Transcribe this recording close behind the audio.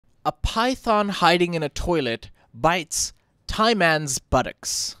A python hiding in a toilet bites Thai man's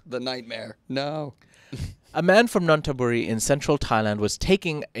buttocks. The nightmare. No. A man from Nonthaburi in central Thailand was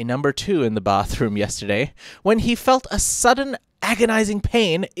taking a number 2 in the bathroom yesterday when he felt a sudden agonizing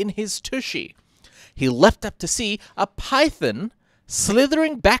pain in his tushy. He leapt up to see a python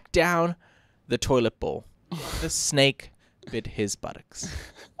slithering back down the toilet bowl. The snake bit his buttocks.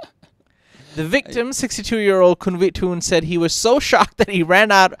 The victim, 62-year-old Kunvitun, said he was so shocked that he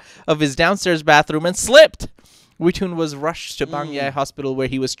ran out of his downstairs bathroom and slipped. Witun was rushed to Bang Yai Hospital where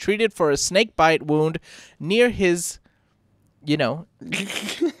he was treated for a snake bite wound near his,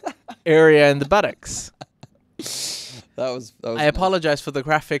 area in the buttocks. That was I apologize for the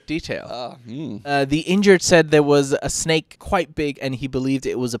graphic detail. The injured said there was a snake quite big and he believed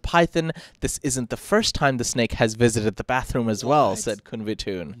it was a python. This isn't the first time the snake has visited the bathroom as well, said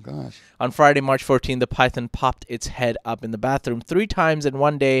Kunvitun. Gosh. On Friday, March 14, the python popped its head up in the bathroom 3 times in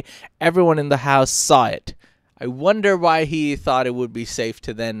one day. Everyone in the house saw it. I wonder why he thought it would be safe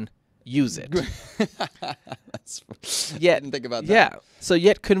to then use it. I didn't think about that. Yeah. So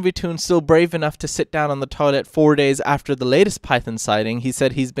yet Kunvitun still brave enough to sit down on the toilet 4 days after the latest python sighting. He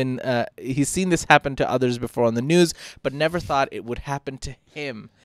said he's seen this happen to others before on the news, but never thought it would happen to him.